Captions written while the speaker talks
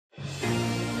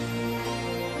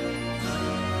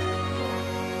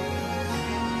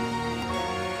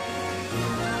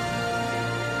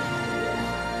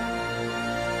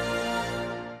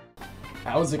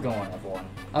How's it going, everyone?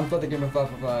 I'm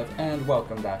FeatherGamer555 and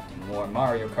welcome back to more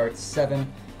Mario Kart 7.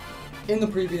 In the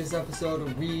previous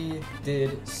episode, we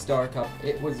did Star Cup.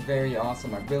 It was very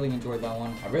awesome. I really enjoyed that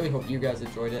one. I really hope you guys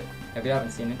enjoyed it. If you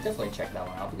haven't seen it, definitely check that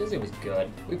one out because it was good.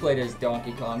 We played as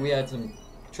Donkey Kong. We had some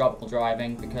trouble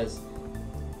driving because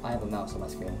I have a mouse on my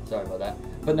screen. Sorry about that.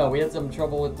 But no, we had some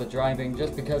trouble with the driving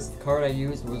just because the card I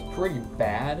used was pretty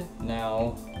bad.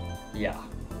 Now, yeah.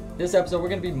 This episode, we're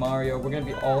going to be Mario. We're going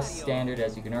to be all standard,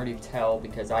 as you can already tell,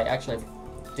 because I actually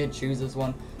did choose this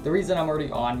one. The reason I'm already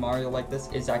on Mario like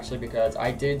this is actually because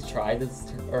I did try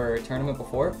this tournament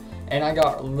before, and I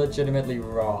got legitimately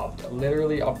robbed.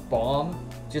 Literally, a bomb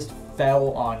just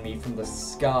fell on me from the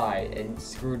sky and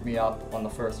screwed me up on the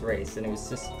first race, and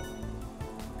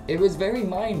it was very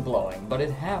mind-blowing, but it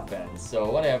happened,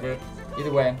 so whatever. Either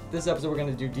way, this episode we're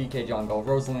going to do DK Jungle,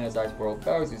 Rosalina's Ice World,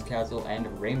 Bowser's Castle, and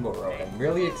Rainbow Road. I'm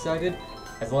really excited,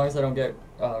 as long as I don't get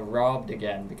robbed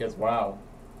again, because wow.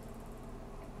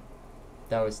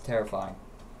 That was terrifying.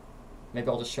 Maybe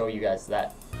I'll just show you guys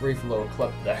that brief little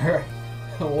clip there.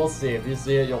 We'll see. If you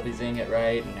see it, you'll be seeing it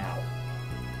right now.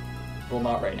 Well,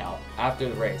 not right now. After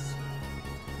the race.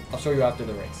 I'll show you after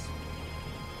the race.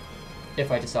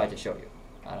 If I decide to show you.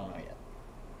 I don't know yet.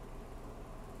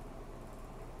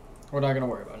 We're not going to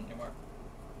worry about it anymore.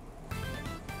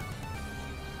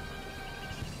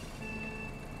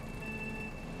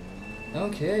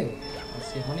 Okay,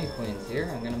 let's see Honey Queen's here.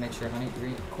 I'm going to make sure Honey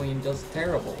Queen does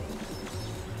terrible.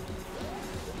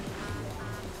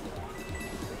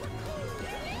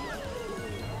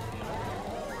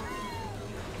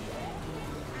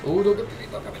 Ooh,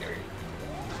 don't come in here.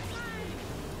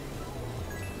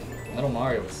 Little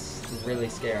Mario was really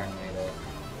scaring me though.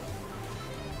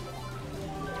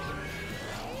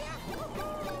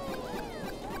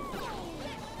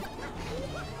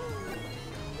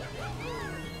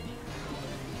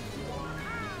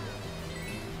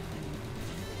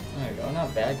 There we go,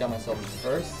 not bad, got myself in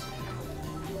first.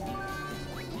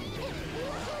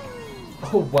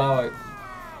 Oh wow,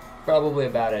 probably a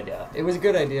bad idea. It was a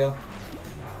good idea.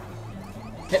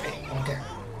 Hit me, I don't care.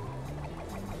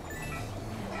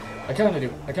 I kinda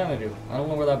do. I don't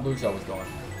know where that blue shell was going.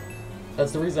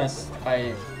 That's the reason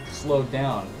I slowed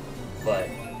down, but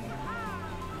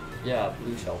yeah,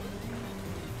 blue shell.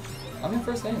 I'm in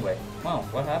first anyway. Wow,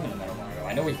 what happened in there, Mario?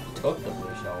 I know we took the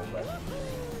blue shell, but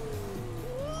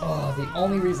oh, the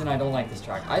only reason I don't like this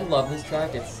track. I love this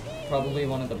track. It's probably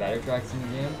one of the better tracks in the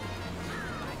game,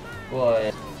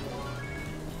 but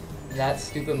that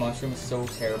stupid mushroom is so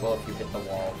terrible if you hit the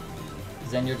wall.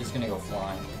 Because then you're just gonna go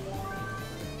flying.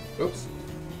 Oops.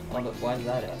 Why did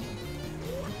that happen?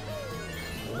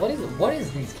 What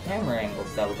is these camera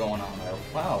angles that were going on there?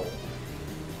 Wow.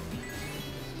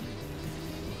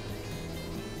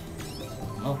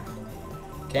 Oh.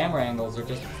 Camera angles are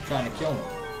just trying to kill me.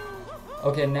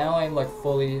 Okay, now I'm like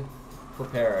fully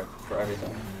prepared for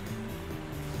everything.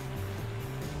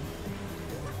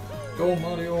 Go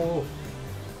Mario!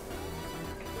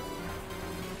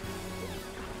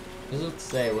 Does it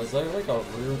say, was there like a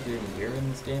rear view mirror in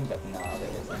this game? But no, there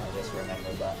isn't. I just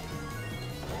remembered that.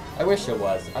 I wish it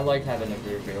was. I like having a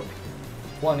rear view.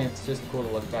 One, it's just cool to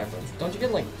look backwards. Don't you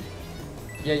get like,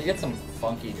 yeah, you get some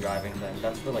funky driving thing.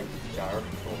 That's for like gyro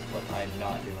controls, but I'm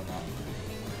not doing that.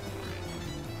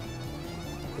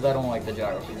 Because I don't like the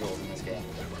gyro controls in this game.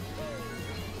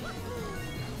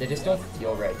 They just don't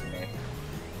feel right to me.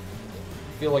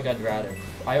 I feel like I'd rather.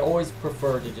 I always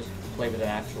prefer to just play with an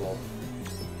actual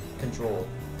control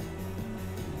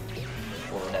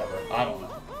or whatever. I don't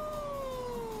know.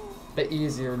 The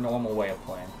easier, normal way of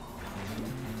playing.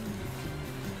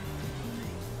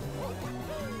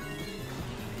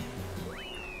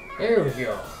 There we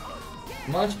go.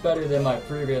 Much better than my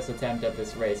previous attempt at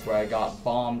this race where I got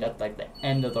bombed at like the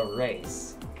end of the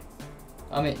race.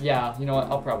 I mean, yeah, you know what?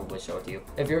 I'll probably show it to you.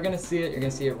 If you're gonna see it, you're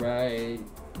gonna see it right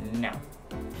now.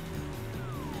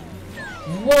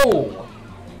 Whoa!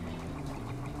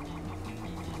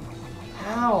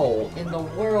 How in the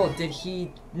world did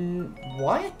he...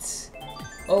 what?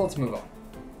 Oh, let's move on.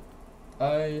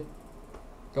 I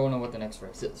don't know what the next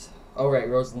race is. Oh, right,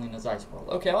 Rosalina's Ice World.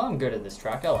 Okay, well, I'm good at this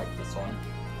track. I like this one.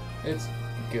 It's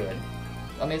good.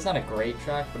 I mean, it's not a great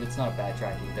track, but it's not a bad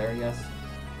track either, I guess.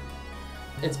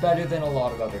 It's better than a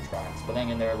lot of other tracks, but then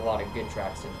again, there are a lot of good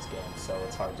tracks in this game, so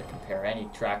it's hard to compare any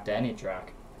track to any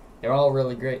track. They're all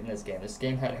really great in this game. This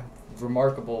game had a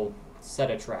remarkable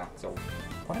set of tracks. So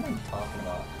what am I talking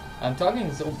about? I'm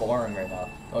talking so boring right now.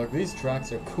 Like, these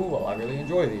tracks are cool. I really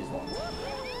enjoy these ones.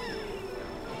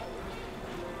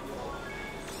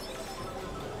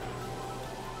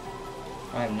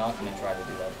 I am not going to try to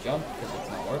do that jump because it's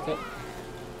not worth it.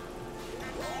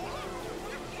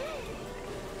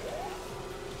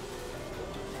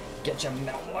 Get your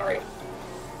Metal Mario.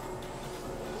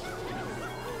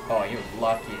 Oh, you're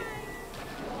lucky.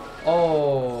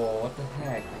 Oh, what the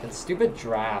heck? That stupid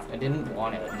draft. I didn't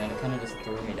want it, and then it kind of just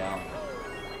threw me down.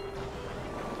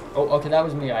 Oh, okay, that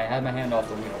was me. I had my hand off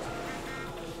the wheel.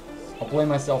 I'll blame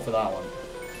myself for that one.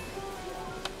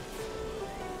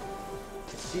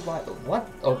 See why? What?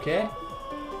 Okay.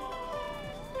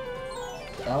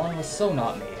 That one was so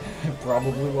not me. It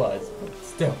probably was. But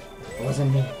still, it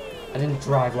wasn't me. I didn't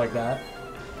drive like that.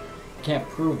 Can't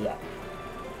prove that.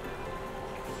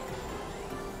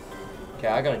 Okay,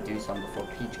 I gotta do something before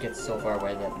Peach gets so far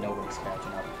away that nobody's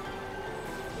catching up.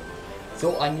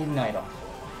 So I need an item.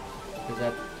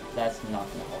 Because that's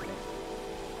not gonna help me.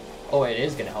 Oh, it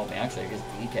is gonna help me actually, because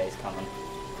DK is coming.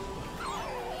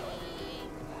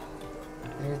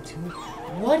 There are two.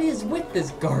 What is with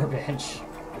this garbage?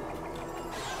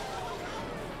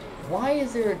 Why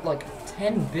is there like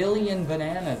 10 billion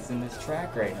bananas in this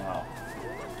track right now?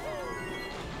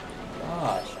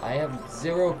 Gosh, I have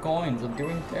 0 coins. I'm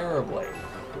doing terribly.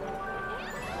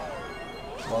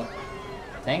 Well,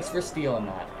 thanks for stealing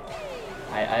that.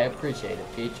 I appreciate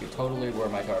it, Peach. You totally were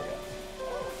my target.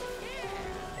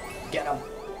 Get him!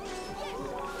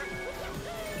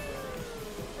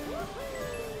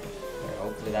 Right,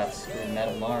 hopefully that screwed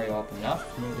Metal Mario up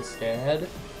enough for me to stay ahead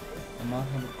and not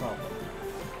have a problem.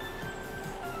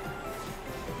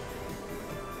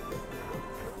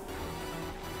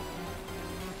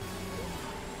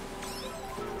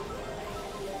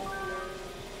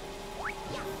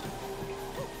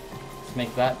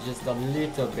 Make that just a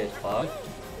little bit hard.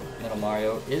 Metal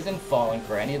Mario isn't falling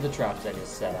for any of the traps I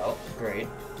just set out. Great.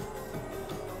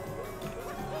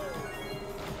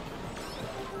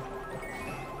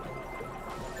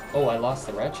 Oh, I lost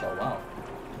the red shell. Wow.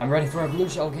 I'm ready for a blue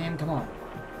shell game. Come on.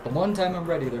 The one time I'm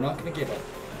ready, they're not going to give it.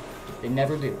 They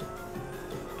never do.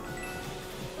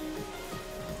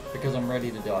 Because I'm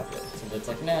ready to dodge it. So it's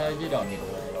like, nah, you don't need to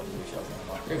worry about blue shells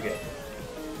anymore. You're good.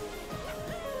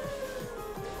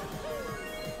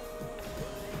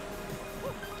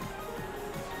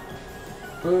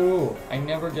 Boo! I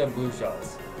never get blue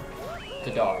shells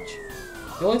to dodge.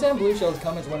 The only time blue shells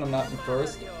come is when I'm not in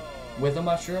first with a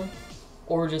mushroom,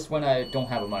 or just when I don't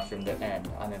have a mushroom and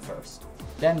I'm in first.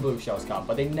 Then blue shells come,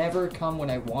 but they never come when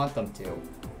I want them to.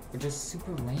 They're just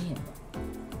super lame.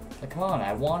 Like, come on,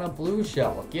 I want a blue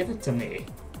shell. Give it to me.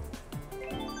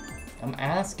 I'm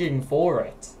asking for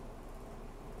it.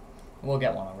 We'll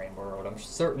get one on Rainbow Road, I'm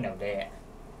certain of that.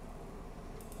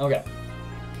 Okay.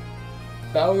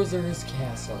 Bowser's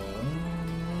Castle.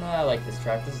 I like this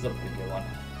track. This is a pretty good one.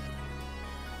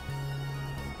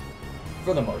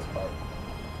 For the most part.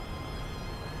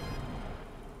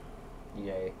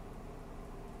 Yay.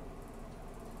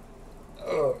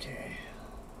 Okay.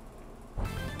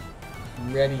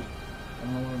 I'm ready. I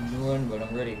don't know what I'm doing, but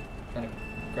I'm ready. I'm trying to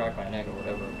crack my neck or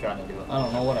whatever I'm trying to do. I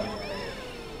don't know what I'm trying to do.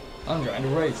 I'm trying to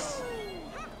race.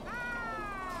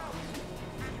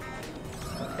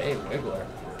 Okay, Wiggler.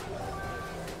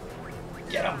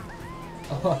 Get him!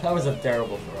 Oh, that was a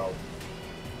terrible throw.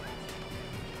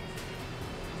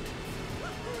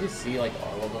 You see, like,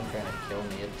 all of them trying to kill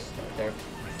me at the start there.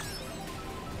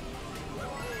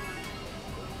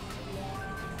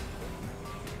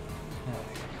 Oh.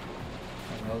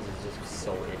 My nose is just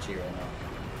so itchy right now.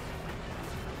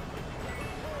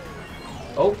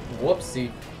 Oh,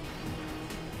 whoopsie.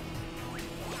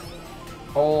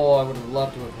 Oh, I would have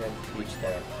loved to have hit Peach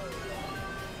there.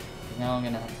 Now I'm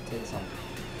gonna have to take some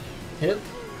hit.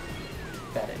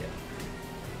 Bad idea.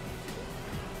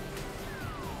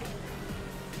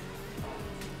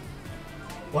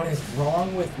 What is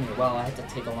wrong with me? Well, I had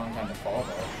to take a long time to fall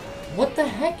though. What the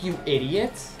heck, you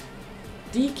idiot?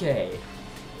 DK.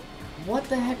 What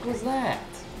the heck was that?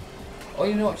 Oh,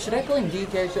 you know what? Should I blame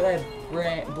DK or should I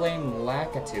blame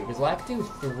Lakitu? Because Lakitu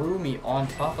threw me on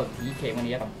top of DK when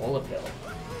he had a bullet bill.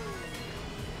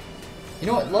 You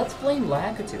know what? Let's blame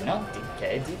Lakitu, not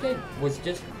DK. DK was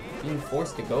just being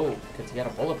forced to go because he had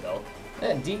a bullet bill.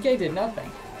 Yeah, DK did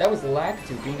nothing. That was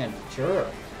Lakitu being a jerk.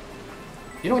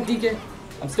 You know what, DK?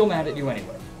 I'm still mad at you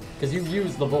anyway. Because you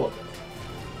used the bullet bill.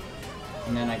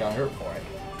 And then I got hurt for it.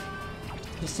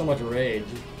 There's so much rage.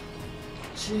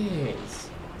 Jeez.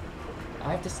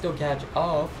 I have to still catch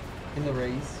up in the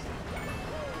race.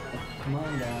 Come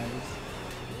on, guys.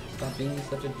 Stop being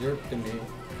such a jerk to me.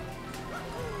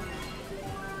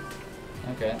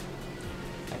 Okay.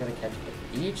 I gotta catch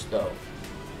each though.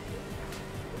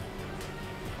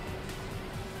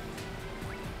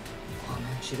 Oh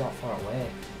man, she got far away.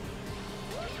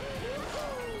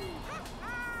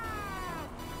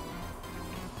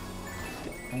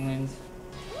 Coins.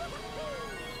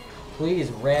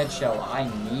 Please, Red Shell, I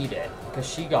need it. Because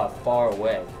she got far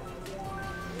away.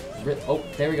 Oh,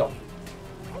 there we go.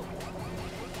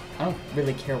 I don't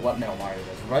really care what Metal Mario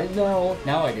does. Right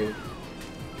now I do.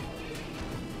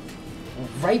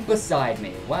 Right beside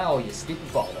me. Wow, you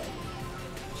stupid ball.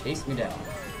 Chase me down.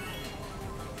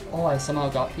 Oh, I somehow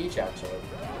got Peach, actually.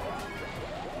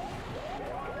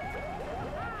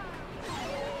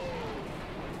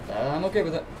 I'm okay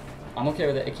with it. I'm okay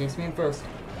with it. It keeps me in first.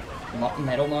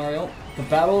 Metal Mario. The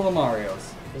Battle of the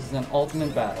Marios. This is an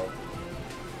ultimate battle.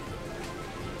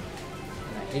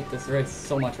 And I hate this race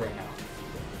so much right now.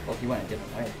 Well, if you went a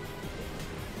different way.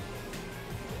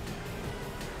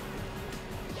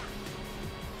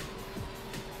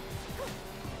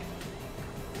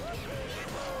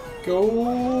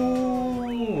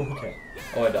 Go! Okay.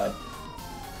 Oh, I died.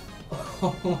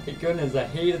 Oh my goodness, I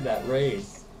hated that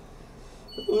race.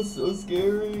 It was so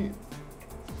scary.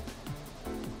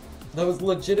 That was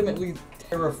legitimately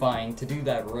terrifying to do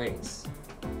that race.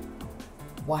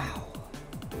 Wow.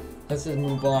 Let's just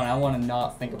move on. I want to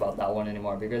not think about that one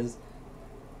anymore because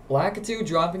Lakitu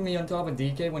dropping me on top of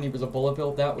DK when he was a bullet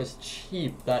bill, that was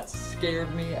cheap. That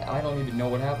scared me. I don't even know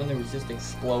what happened. There was just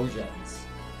explosions.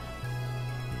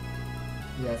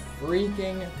 Yeah,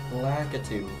 freaking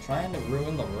Lakitu trying to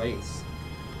ruin the race.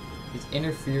 He's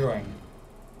interfering.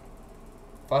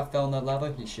 If I fell in that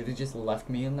lava, he should have just left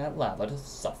me in that lava to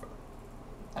suffer.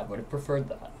 I would have preferred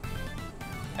that.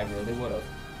 I really would have.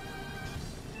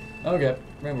 Okay,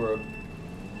 Rainbow Road.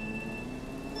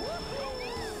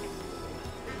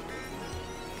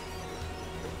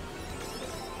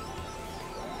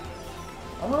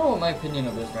 I don't know what my opinion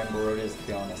of this Rainbow Road is, to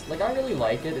be honest. Like, I really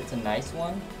like it. It's a nice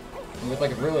one. With,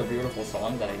 like, a really beautiful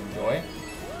song that I enjoy.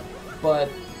 But,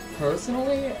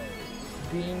 personally,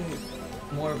 being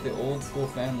more of the old school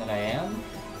fan than I am,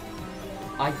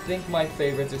 I think my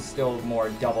favorites are still more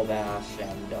Double Dash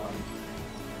and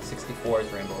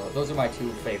 64's Rainbow Road. Those are my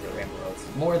two favorite Rainbow Roads.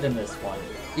 More than this one.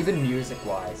 Even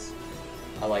music-wise,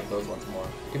 I like those ones more.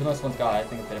 Even though this one's got, I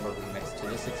think, a bit of a remix to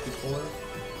the 64,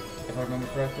 if I remember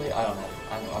correctly. I don't know.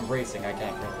 I'm racing, I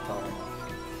can't really tell.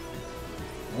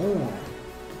 Ooh.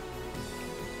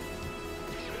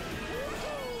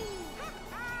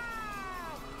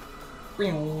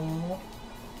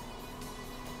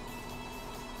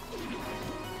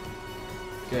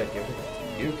 Good, give it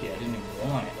to Yuki. I didn't even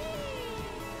want it.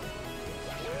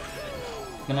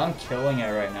 Man, I'm killing it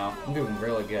right now. I'm doing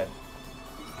really good.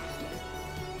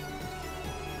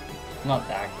 Not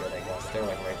that good, I guess. They're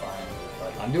like right behind me,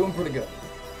 but I'm doing pretty good.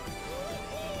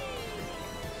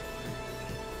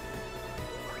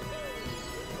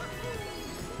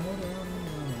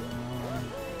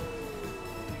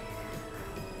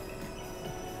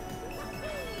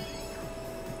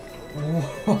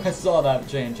 Whoa, I saw that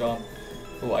change on.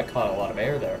 Oh, I caught a lot of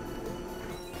air there.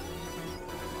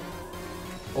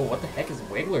 Oh, what the heck is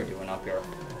Wiggler doing up here?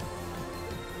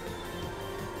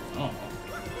 I don't know.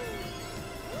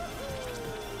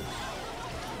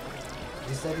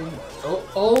 Is that even...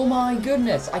 Oh my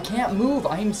goodness! I can't move!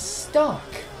 I'm stuck!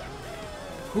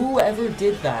 Whoever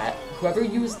did that, whoever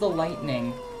used the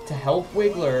lightning to help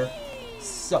Wiggler,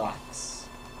 sucks.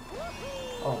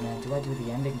 Oh man, do I do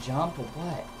the ending jump or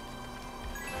what?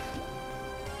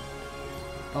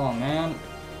 Oh man.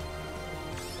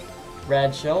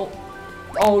 Rad Shell.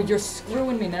 Oh, you're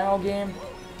screwing me now, game.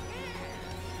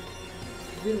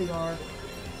 You really are.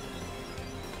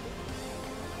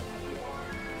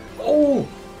 Oh!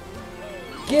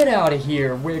 Get out of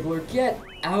here, Wiggler. Get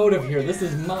out of here. This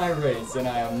is my race, and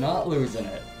I am not losing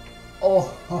it.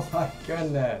 Oh my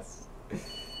goodness.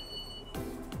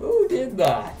 Who did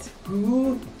that?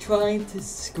 Who tried to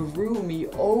screw me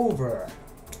over?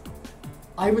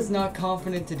 I was not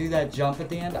confident to do that jump at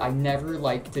the end. I never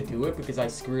like to do it because I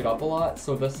screwed up a lot.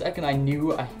 So the second I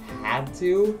knew I had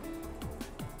to,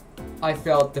 I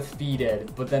felt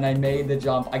defeated. But then I made the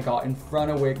jump. I got in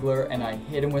front of Wiggler and I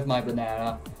hit him with my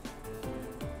banana.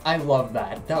 I love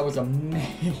that. That was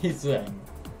amazing.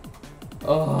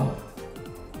 Oh.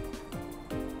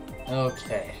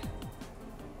 Okay.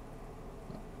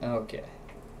 Okay.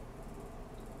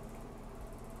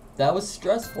 That was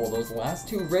stressful. Those last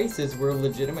two races were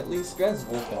legitimately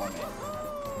stressful for me.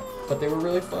 But they were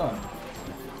really fun.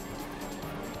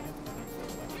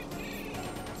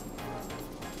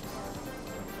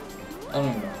 I don't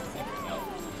even know what to think about.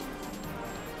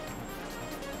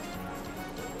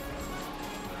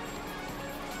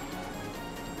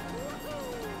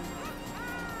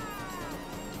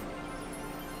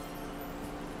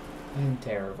 I'm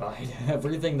terrified.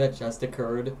 Everything that just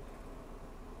occurred.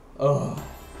 Ugh.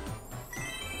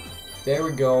 There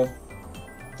we go.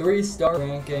 3-star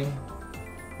ranking.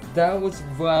 That was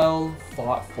well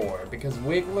fought for, because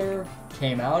Wiggler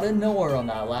came out of nowhere on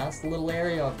that last little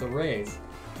area of the race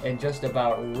and just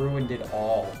about ruined it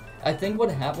all. I think what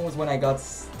happened was when I got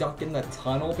stuck in the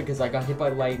tunnel because I got hit by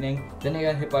lightning, then I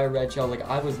got hit by a red shell, like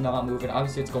I was not moving, I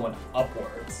was just going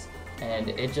upwards. And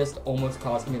it just almost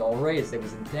cost me the whole race, it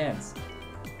was intense.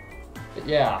 But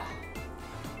yeah,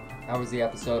 that was the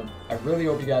episode. I really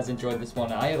hope you guys enjoyed this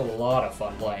one. I had a lot of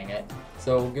fun playing it.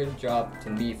 So good job to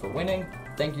me for winning.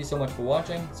 Thank you so much for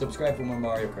watching. Subscribe for more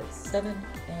Mario Kart 7,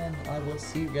 and I will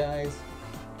see you guys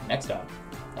next time.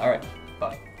 Alright,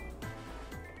 bye.